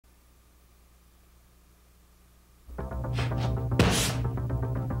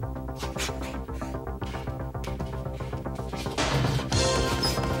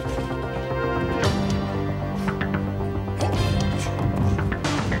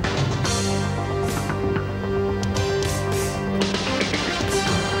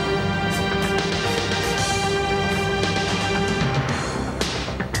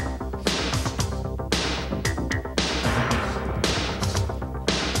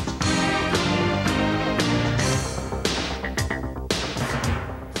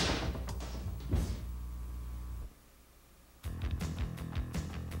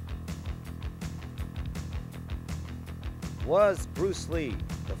Was Bruce Lee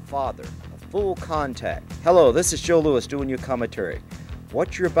the father of Full Contact? Hello, this is Joe Lewis doing your commentary.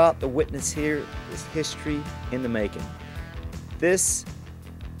 What you're about to witness here is history in the making. This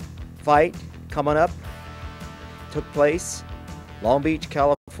fight coming up took place Long Beach,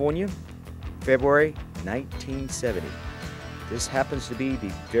 California, February 1970. This happens to be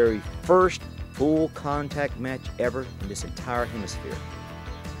the very first full contact match ever in this entire hemisphere.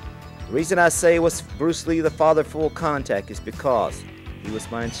 The reason I say was Bruce Lee the father of full contact is because he was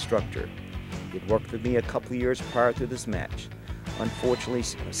my instructor. He had worked with me a couple of years prior to this match. Unfortunately,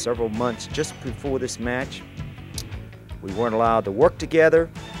 several months just before this match, we weren't allowed to work together.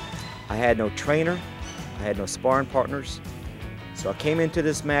 I had no trainer, I had no sparring partners, so I came into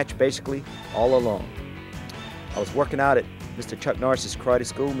this match basically all alone. I was working out at Mr. Chuck Norris's karate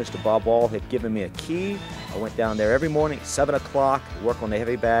school. Mr. Bob Wall had given me a key. I went down there every morning at 7 o'clock to work on the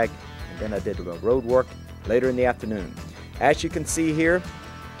heavy bag, and then I did the road work later in the afternoon. As you can see here,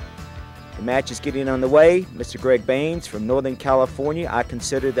 the match is getting on the way. Mr. Greg Baines from Northern California, I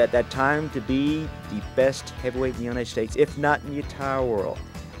considered at that time to be the best heavyweight in the United States, if not in the entire world.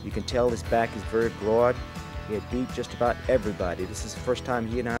 You can tell his back is very broad. He had beat just about everybody. This is the first time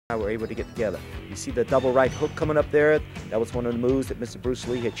he and I were able to get together. You see the double right hook coming up there? That was one of the moves that Mr. Bruce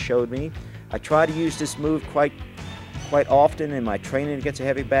Lee had showed me. I try to use this move quite often in my training against a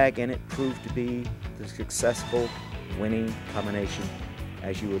heavy bag, and it proved to be the successful winning combination,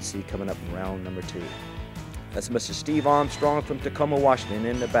 as you would see coming up in round number 2. That's Mr. Steve Armstrong from Tacoma, Washington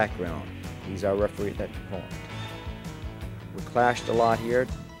in the background. He's our referee at that point. We clashed a lot here.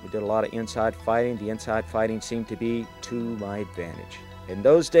 We did a lot of inside fighting. The inside fighting seemed to be to my advantage. In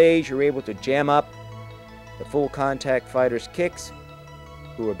those days, you were able to jam up the full contact fighters' kicks,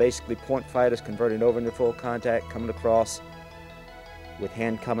 who were basically point fighters converted over into full contact, coming across with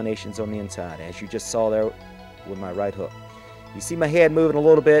hand combinations on the inside, as you just saw there with my right hook. You see my head moving a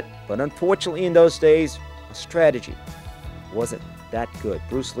little bit, but unfortunately in those days, a strategy wasn't that good.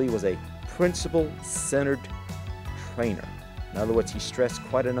 Bruce Lee was a principle-centered trainer. In other words, he stressed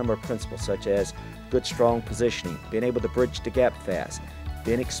quite a number of principles, such as good, strong positioning, being able to bridge the gap fast,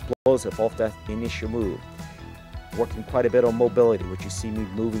 being explosive off that initial move, working quite a bit on mobility, which you see me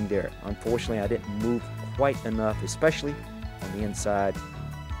moving there. Unfortunately, I didn't move quite enough, especially on the inside,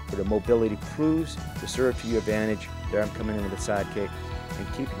 where the mobility proves to serve to your advantage. There I'm coming in with a side kick and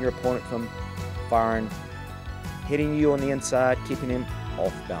keeping your opponent from firing, hitting you on the inside, keeping him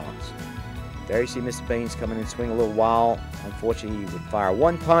off balance. There you see Mr. Baines coming in, swing a little while. Unfortunately, he would fire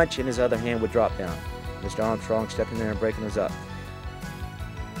one punch and his other hand would drop down. Mr. Armstrong stepping there and breaking us up.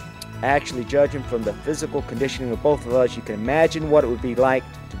 Actually, judging from the physical conditioning of both of us, you can imagine what it would be like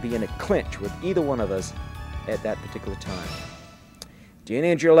to be in a clinch with either one of us at that particular time. The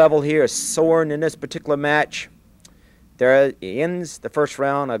injury level here is soaring in this particular match. There ends the first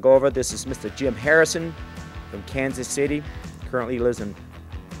round. I go over. This is Mr. Jim Harrison from Kansas City. Currently lives in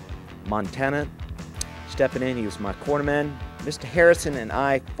Montana. Stepping in, he was my cornerman. Mr. Harrison and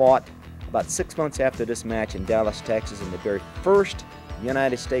I fought about 6 months after this match in Dallas, Texas, in the very first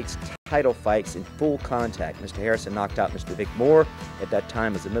United States title fights in full contact. Mr. Harrison knocked out Mr. Vic Moore at that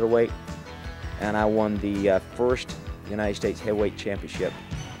time as a middleweight, and I won the first United States heavyweight championship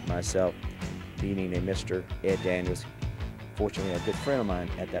myself, beating a Mr. Ed Daniels, fortunately a good friend of mine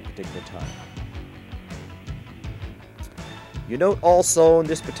at that particular time. You note also in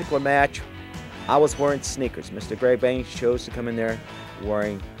this particular match, I was wearing sneakers. Mr. Greg Baines chose to come in there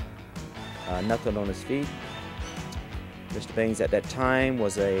wearing nothing on his feet. Mr. Baines at that time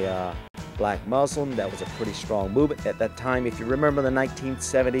was a black Muslim. That was a pretty strong movement at that time. If you remember the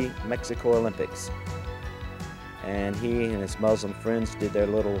 1970 Mexico Olympics, and he and his Muslim friends did their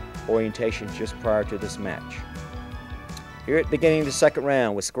little orientation just prior to this match. Here at the beginning of the second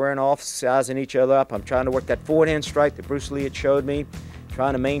round, we're squaring off, sizing each other up. I'm trying to work that forward hand strike that Bruce Lee had showed me,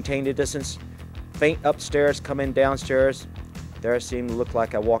 trying to maintain the distance, feint upstairs, come in downstairs. There it seemed to look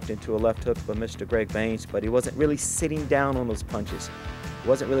like I walked into a left hook by Mr. Greg Baines, but he wasn't really sitting down on those punches. He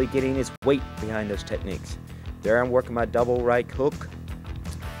wasn't really getting his weight behind those techniques. There I'm working my double right hook.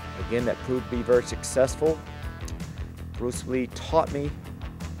 Again, that proved to be very successful. Bruce Lee taught me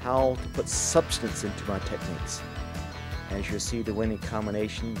how to put substance into my techniques. As you'll see the winning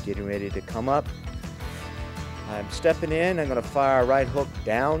combination getting ready to come up. I'm stepping in, I'm going to fire a right hook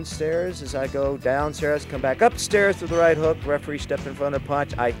downstairs. As I go downstairs, come back upstairs with the right hook. Referee stepped in front of the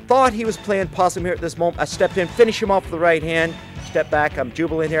punch. I thought he was playing possum here at this moment. I stepped in, finish him off with the right hand. Step back, I'm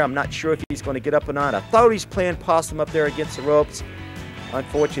jubilant here. I'm not sure if he's going to get up or not. I thought he was playing possum up there against the ropes.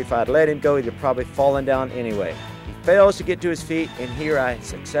 Unfortunately, if I'd let him go, he'd have probably fallen down anyway. He fails to get to his feet, and here I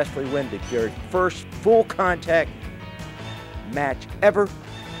successfully win the very first full contact match ever.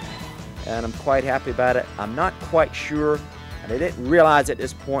 And I'm quite happy about it. I'm not quite sure, and I didn't realize at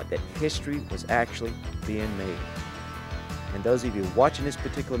this point that history was actually being made. And those of you watching this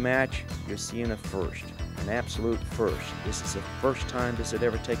particular match, you're seeing a first, an absolute first. This is the first time this had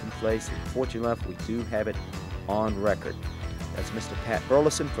ever taken place. And fortunately enough, we do have it on record. That's Mr. Pat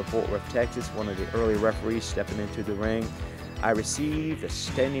Burleson from Fort Worth, Texas, one of the early referees stepping into the ring. I received a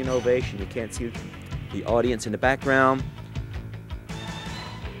standing ovation. You can't see the audience in the background.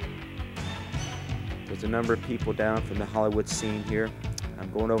 There's a number of people down from the Hollywood scene here. I'm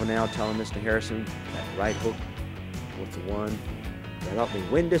going over now telling Mr. Harrison that right hook was the one that helped me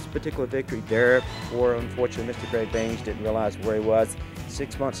win this particular victory. Therefore, unfortunately, Mr. Greg Baines didn't realize where he was.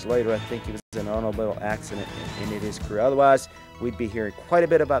 6 months later, I think he was in an automobile accident and ended his career. Otherwise, we'd be hearing quite a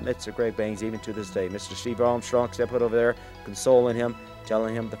bit about Mr. Greg Baines even to this day. Mr. Steve Armstrong stepped over there, consoling him,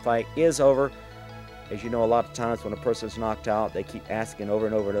 telling him the fight is over. As you know, a lot of times when a person's knocked out, they keep asking over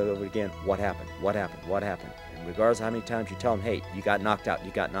and over and over again, what happened, what happened, what happened? And regardless of how many times you tell them, hey, you got knocked out,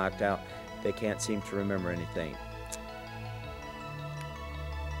 you got knocked out, they can't seem to remember anything.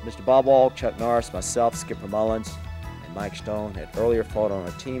 Mr. Bob Wall, Chuck Norris, myself, Skipper Mullins, and Mike Stone had earlier fought on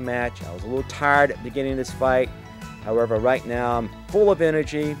a team match. I was a little tired at the beginning of this fight. However, right now I'm full of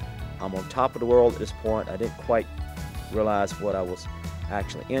energy. I'm on top of the world at this point. I didn't quite realize what I was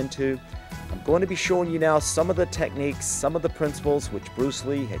actually into. I'm going to be showing you now some of the techniques, some of the principles which Bruce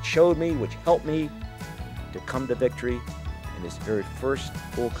Lee had showed me, which helped me to come to victory in this very first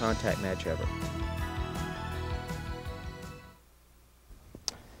full contact match ever.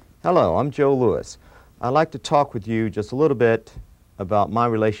 Hello, I'm Joe Louis. I'd like to talk with you just a little bit about my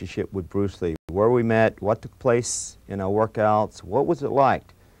relationship with Bruce Lee, where we met, what took place in our workouts, what was it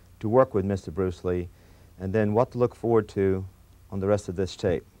like to work with Mr. Bruce Lee, and then what to look forward to on the rest of this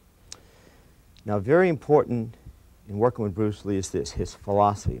tape. Now, very important in working with Bruce Lee is this, his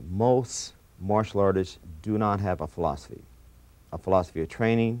philosophy. Most martial artists do not have a philosophy of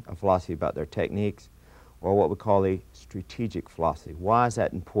training, a philosophy about their techniques, or what we call a strategic philosophy. Why is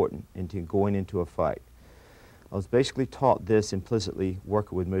that important into going into a fight? I was basically taught this implicitly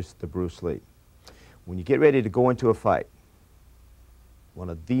working with Mr. Bruce Lee. When you get ready to go into a fight,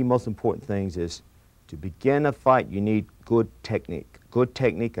 one of the most important things is to begin a fight, you need good technique. Good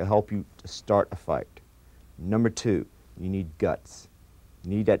technique will help you to start a fight. Number two, you need guts.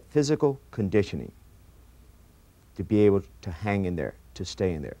 You need that physical conditioning to be able to hang in there, to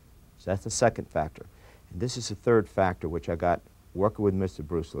stay in there. So that's the second factor. And this is the third factor which I got working with Mr.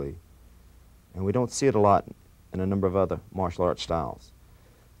 Bruce Lee. And we don't see it a lot in a number of other martial arts styles.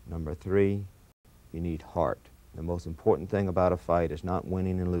 Number three, you need heart. The most important thing about a fight is not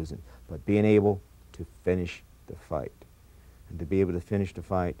winning and losing, but being able to finish the fight. And to be able to finish the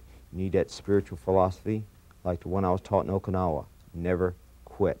fight, you need that spiritual philosophy, like the one I was taught in Okinawa. Never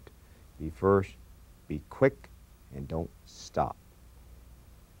quit. Be first, be quick, and don't stop.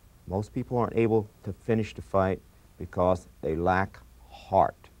 Most people aren't able to finish the fight because they lack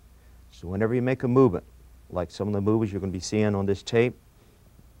heart. So whenever you make a movement, like some of the moves you're going to be seeing on this tape,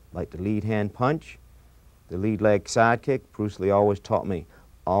 like the lead hand punch, the lead leg side kick, Bruce Lee always taught me,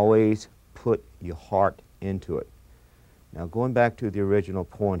 always put your heart into it. Now going back to the original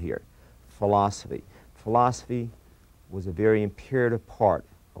point here, philosophy. Philosophy was a very imperative part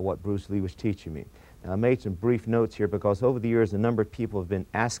of what Bruce Lee was teaching me. Now I made some brief notes here because over the years a number of people have been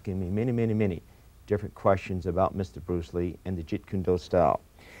asking me many different questions about Mr. Bruce Lee and the Jeet Kune Do style.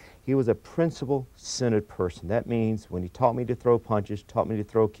 He was a principle-centered person. That means when he taught me to throw punches, taught me to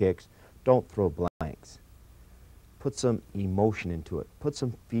throw kicks, don't throw blanks. Put some emotion into it. Put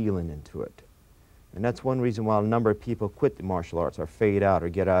some feeling into it. And that's one reason why a number of people quit the martial arts or fade out or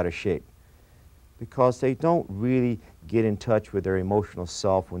get out of shape. Because they don't really get in touch with their emotional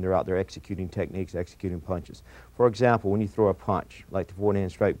self when they're out there executing techniques, executing punches. For example, when you throw a punch, like the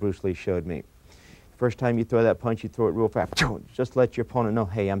forehand strike Bruce Lee showed me. First time you throw that punch, you throw it real fast. Just let your opponent know,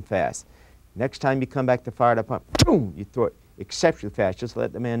 hey, I'm fast. Next time you come back to fire that punch, boom, you throw it exceptionally fast. Just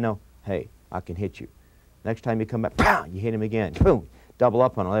let the man know, hey, I can hit you. Next time you come back, pow, you hit him again. Boom, double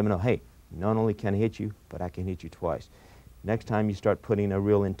up on him. Let him know, hey, not only can I hit you, but I can hit you twice. Next time you start putting a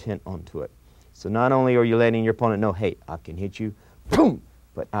real intent onto it. So not only are you letting your opponent know, hey, I can hit you, boom,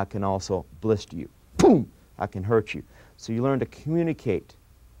 but I can also blister you, boom, I can hurt you. So you learn to communicate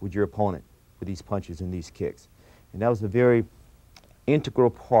with your opponent with these punches and these kicks. And that was a very integral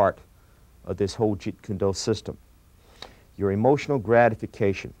part of this whole Jeet Kune Do system. Your emotional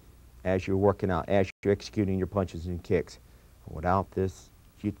gratification as you're working out, as you're executing your punches and kicks. Without this,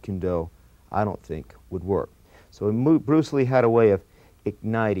 Jeet Kune Do, I don't think, would work. So Bruce Lee had a way of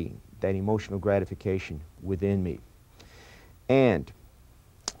igniting that emotional gratification within me. And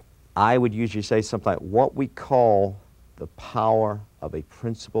I would usually say something like, what we call the power of a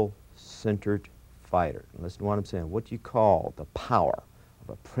principle-centered fighter. And listen to what I'm saying. What do you call the power of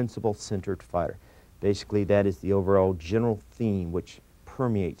a principle-centered fighter? Basically, that is the overall general theme which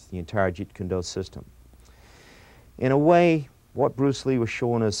permeates the entire Jeet Kune Do system. In a way, what Bruce Lee was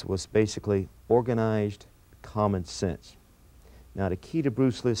showing us was basically organized common sense. Now, the key to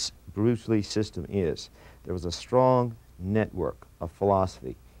Bruce Lee's system is there was a strong network of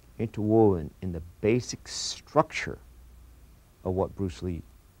philosophy interwoven in the basic structure of what Bruce Lee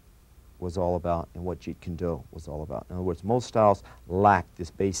was all about and what Jeet Kune Do was all about. In other words, most styles lack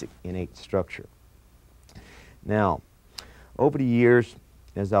this basic innate structure. Now, over the years,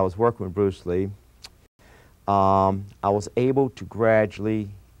 as I was working with Bruce Lee, I was able to gradually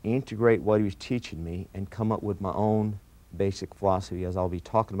integrate what he was teaching me and come up with my own basic philosophy, as I'll be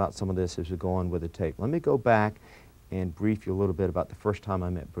talking about some of this as we go on with the tape. Let me go back and brief you a little bit about the first time I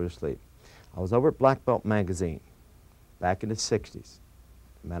met Bruce Lee. I was over at Black Belt Magazine back in the 60s.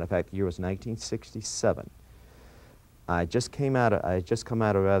 Matter of fact, the year was 1967. I had just come out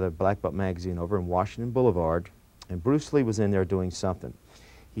of Black Belt Magazine over in Washington Boulevard, and Bruce Lee was in there doing something.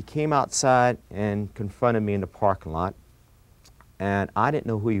 He came outside and confronted me in the parking lot, and I didn't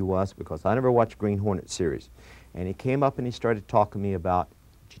know who he was because I never watched Green Hornet series. And he came up and he started talking to me about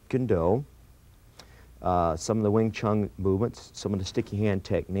Jeet Kune Do, some of the Wing Chun movements, some of the sticky hand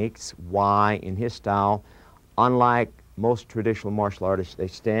techniques, why in his style, unlike most traditional martial artists, they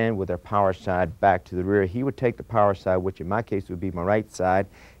stand with their power side back to the rear. He would take the power side, which in my case would be my right side,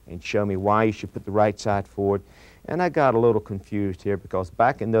 and show me why you should put the right side forward. And I got a little confused here because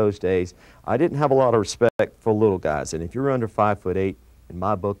back in those days, I didn't have a lot of respect for little guys. And if you were under 5'8", in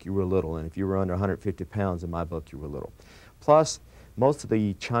my book, you were little. And if you were under 150 pounds, in my book, you were little. Plus, most of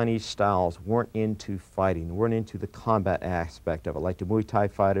the Chinese styles weren't into fighting, weren't into the combat aspect of it, like the Muay Thai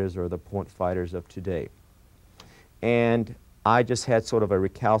fighters or the point fighters of today. And I just had sort of a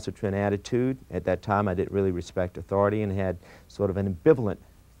recalcitrant attitude. At that time, I didn't really respect authority and had sort of an ambivalent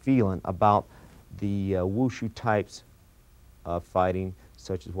feeling about the wushu types of fighting,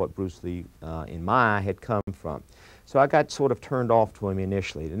 such as what Bruce Lee, in my eye, had come from. So I got sort of turned off to him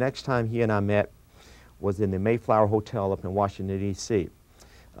initially. The next time he and I met was in the Mayflower Hotel up in Washington, D.C.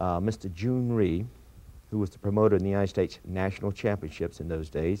 Mr. Jun Rhee, who was the promoter in the United States National Championships in those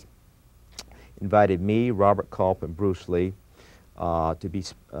days, invited me, Robert Culp, and Bruce Lee to be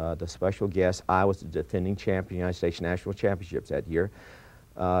the special guest. I was the defending champion of the United States National Championships that year,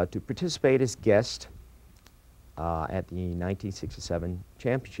 to participate as guest at the 1967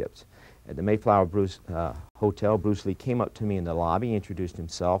 championships. At the Mayflower Hotel, Bruce Lee came up to me in the lobby, introduced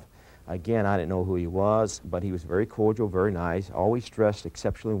himself. Again, I didn't know who he was, but he was very cordial, very nice, always dressed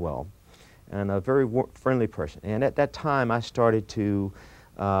exceptionally well, and a very friendly person. And at that time, I started to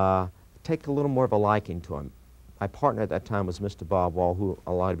take a little more of a liking to him. My partner at that time was Mr. Bob Wall, who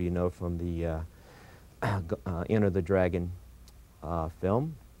a lot of you know from the Enter the Dragon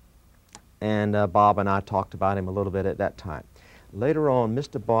film. And Bob and I talked about him a little bit at that time. Later on,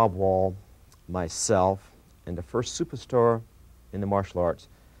 Mr. Bob Wall, myself, and the first superstar in the martial arts,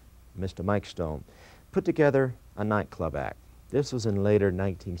 Mr. Mike Stone, put together a nightclub act. This was in later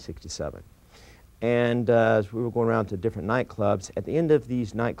 1967. And as we were going around to different nightclubs, at the end of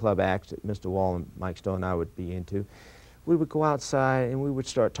these nightclub acts that Mr. Wall and Mike Stone and I would be into, we would go outside and we would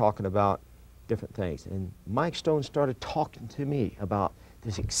start talking about different things. And Mike Stone started talking to me about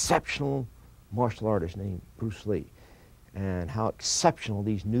this exceptional martial artist named Bruce Lee and how exceptional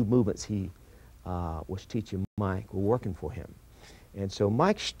these new movements he was teaching Mike were working for him. And so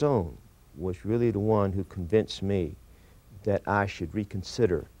Mike Stone was really the one who convinced me that I should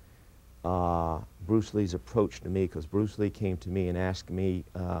reconsider Bruce Lee's approach to me, because Bruce Lee came to me and asked me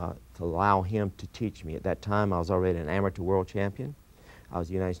to allow him to teach me. At that time, I was already an amateur world champion. I was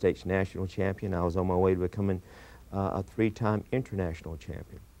the United States national champion. I was on my way to becoming a 3-time international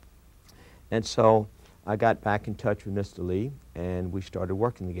champion. And so I got back in touch with Mr. Lee, and we started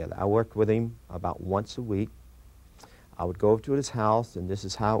working together. I worked with him about once a week. I would go over to his house, and this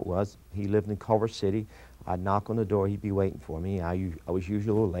is how it was. He lived in Culver City. I'd knock on the door. He'd be waiting for me. I was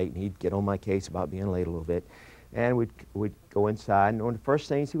usually a little late, and he'd get on my case about being late a little bit. And we'd go inside, and one of the first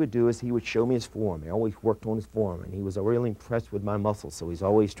things he would do is he would show me his form. He always worked on his form, and he was really impressed with my muscles, so he's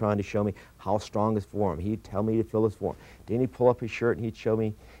always trying to show me how strong his form. He'd tell me to feel his form. Then he'd pull up his shirt, and he'd show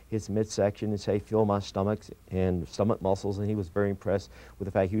me his midsection and say, feel my stomach and stomach muscles, and he was very impressed with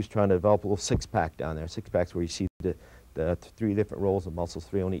the fact he was trying to develop a little six-pack down there. Six-pack's where you see the 3 different rows of muscles,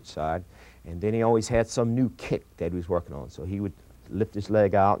 3 on each side. And then he always had some new kick that he was working on, so he would lift his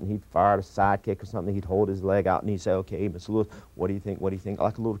leg out, and he'd fire a side kick or something. He'd hold his leg out, and he'd say, okay, Mr. Lewis, what do you think, what do you think?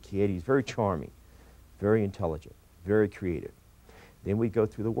 Like a little kid. He's very charming, very intelligent, very creative. Then we'd go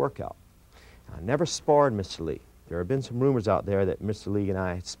through the workout. I never sparred Mr. Lee. There have been some rumors out there that Mr. Lee and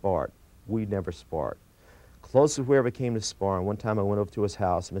I had sparred. We never sparred. Closest we ever came to sparring, one time I went over to his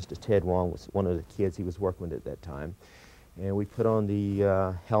house. Mr. Ted Wong was one of the kids he was working with at that time. And we put on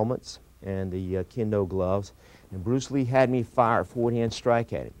the helmets and the kendo gloves. And Bruce Lee had me fire a forward-hand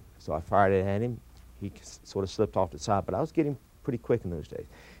strike at him. So I fired it at him. He sort of slipped off the side, but I was getting pretty quick in those days.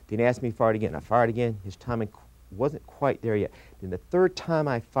 Then he asked me to fire it again. I fired again. His timing wasn't quite there yet. Then the third time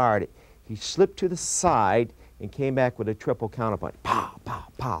I fired it, he slipped to the side and came back with a triple counterpunch. Pow, pow,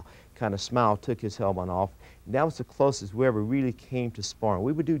 pow. Kind of smiled, took his helmet off. And that was the closest we ever really came to sparring.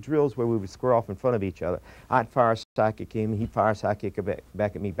 We would do drills where we would square off in front of each other. I'd fire a side kick at him, he'd fire a side kick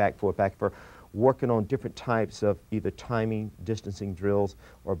back at me, back forth, working on different types of either timing, distancing drills,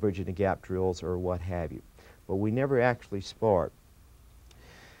 or bridging the gap drills, or what have you. But we never actually sparred.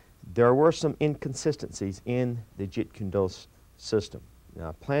 There were some inconsistencies in the Jeet Kune Do system. Now,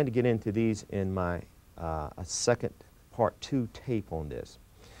 I plan to get into these in my a second part 2 tape on this.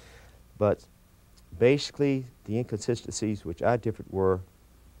 But basically, the inconsistencies which I differed were,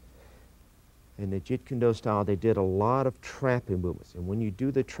 in the Jeet Kune Do style, they did a lot of trapping movements. And when you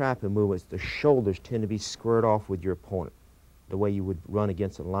do the trapping movements, the shoulders tend to be squared off with your opponent, the way you would run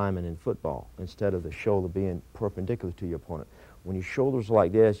against a lineman in football, instead of the shoulder being perpendicular to your opponent. When your shoulders are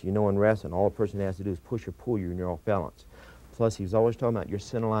like this, you know in wrestling, all a person has to do is push or pull you and you're off balance. Plus, he was always talking about your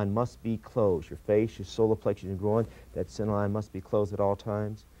center line must be closed. Your face, your solar plexus, and groin, that center line must be closed at all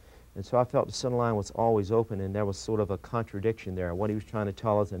times. And so I felt the center line was always open, and there was sort of a contradiction there, what he was trying to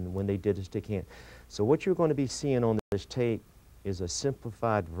tell us and when they did the stick hand. So what you're going to be seeing on this tape is a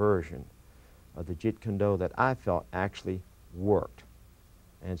simplified version of the Jeet Kune Do that I felt actually worked.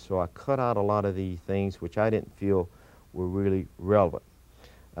 And so I cut out a lot of the things which I didn't feel were really relevant.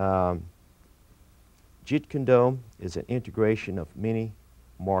 Jeet Kune Do is an integration of many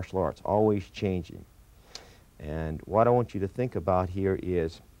martial arts, always changing. And what I want you to think about here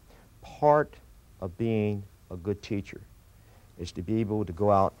is part of being a good teacher is to be able to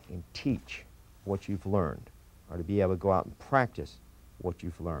go out and teach what you've learned, or to be able to go out and practice what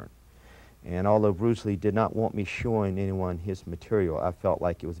you've learned. And although Bruce Lee did not want me showing anyone his material, I felt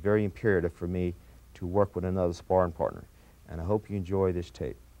like it was very imperative for me to work with another sparring partner. And I hope you enjoy this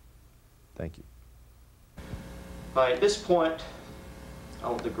tape. Thank you. All right, at this point, I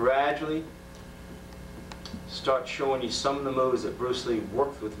want to gradually start showing you some of the moves that Bruce Lee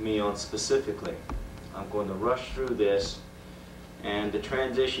worked with me on specifically. I'm going to rush through this, and the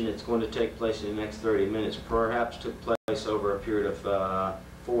transition that's going to take place in the next 30 minutes perhaps took place over a period of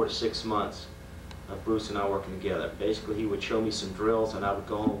 4 to 6 months of Bruce and I working together. Basically, he would show me some drills, and I would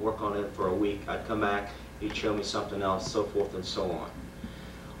go and work on it for a week. I'd come back, he'd show me something else, so forth and so on.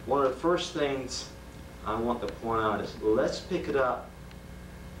 One of the first things I want to point out is, let's pick it up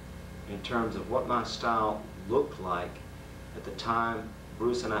in terms of what my style looked like at the time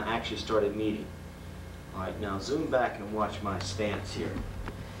Bruce and I actually started meeting. All right, now zoom back and watch my stance here.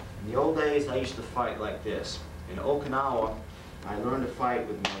 In the old days, I used to fight like this. In Okinawa, I learned to fight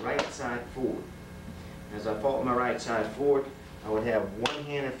with my right side forward. As I fought with my right side forward, I would have one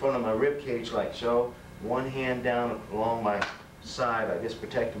hand in front of my rib cage like so, one hand down along my side, like this,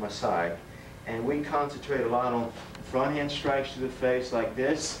 protecting my side. And we concentrate a lot on front hand strikes to the face like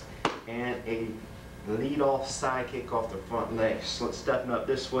this, and a lead-off side kick off the front leg. So stepping up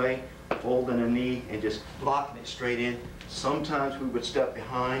this way, folding a knee, and just blocking it straight in. Sometimes we would step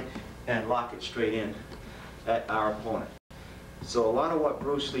behind and lock it straight in at our opponent. So a lot of what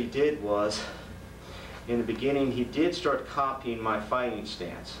Bruce Lee did was, in the beginning, he did start copying my fighting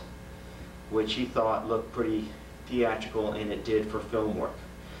stance, which he thought looked pretty theatrical, and it did for film work.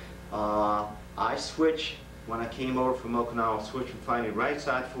 I switched, when I came over from Okinawa, switched from fighting right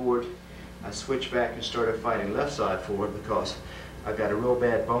side forward. I switched back and started fighting left side forward because I got a real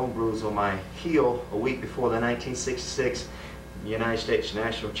bad bone bruise on my heel a week before the 1966 United States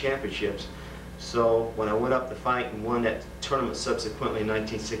National Championships. So when I went up to fight and won that tournament subsequently in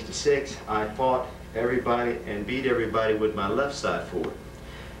 1966, I fought everybody and beat everybody with my left side forward.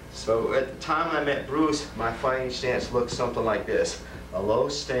 So at the time I met Bruce, my fighting stance looked something like this. A low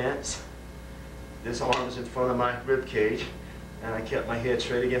stance, this arm was in front of my rib cage, and I kept my head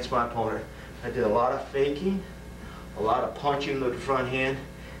straight against my opponent. I did a lot of faking, a lot of punching with the front hand,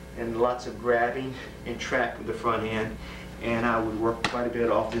 and lots of grabbing and track with the front hand, and I would work quite a bit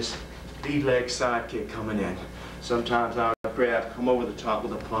off this lead leg side kick coming in. Sometimes I would grab, come over the top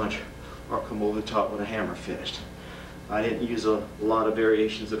with a punch, or come over the top with a hammer fist. I didn't use a lot of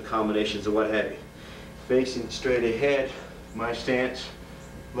variations of combinations of what have you. Facing straight ahead, my stance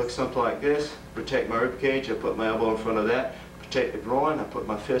looks something like this. Protect my rib cage, I put my elbow in front of that. Protect the groin, I put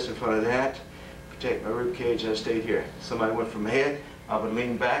my fist in front of that. Protect my rib cage, and I stayed here. Somebody went from ahead, I would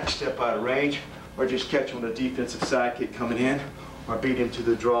lean back, step out of range, or just catch him with a defensive side kick coming in, or beat him to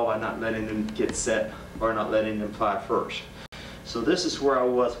the draw by not letting him get set, or not letting him fly first. So this is where I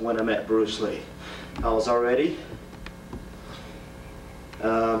was when I met Bruce Lee. I was already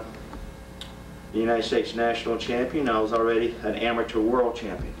the United States National Champion. I was already an amateur world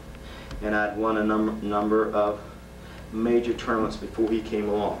champion, and I'd won a number of major tournaments before he came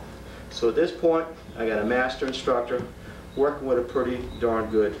along. So at this point, I got a master instructor working with a pretty darn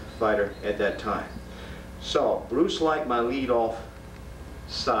good fighter at that time. So Bruce liked my lead-off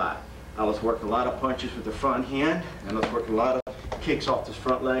side. I was working a lot of punches with the front hand, and I was working a lot of kicks off this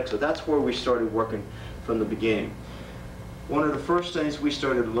front leg, so that's where we started working from the beginning. One of the first things we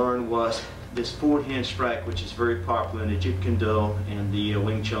started to learn was this forward hand strike, which is very popular in the Jeet Kune Do and the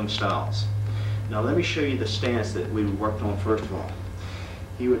Wing Chun styles. Now let me show you the stance that we worked on first of all.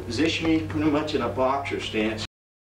 He would position me pretty much in a boxer stance,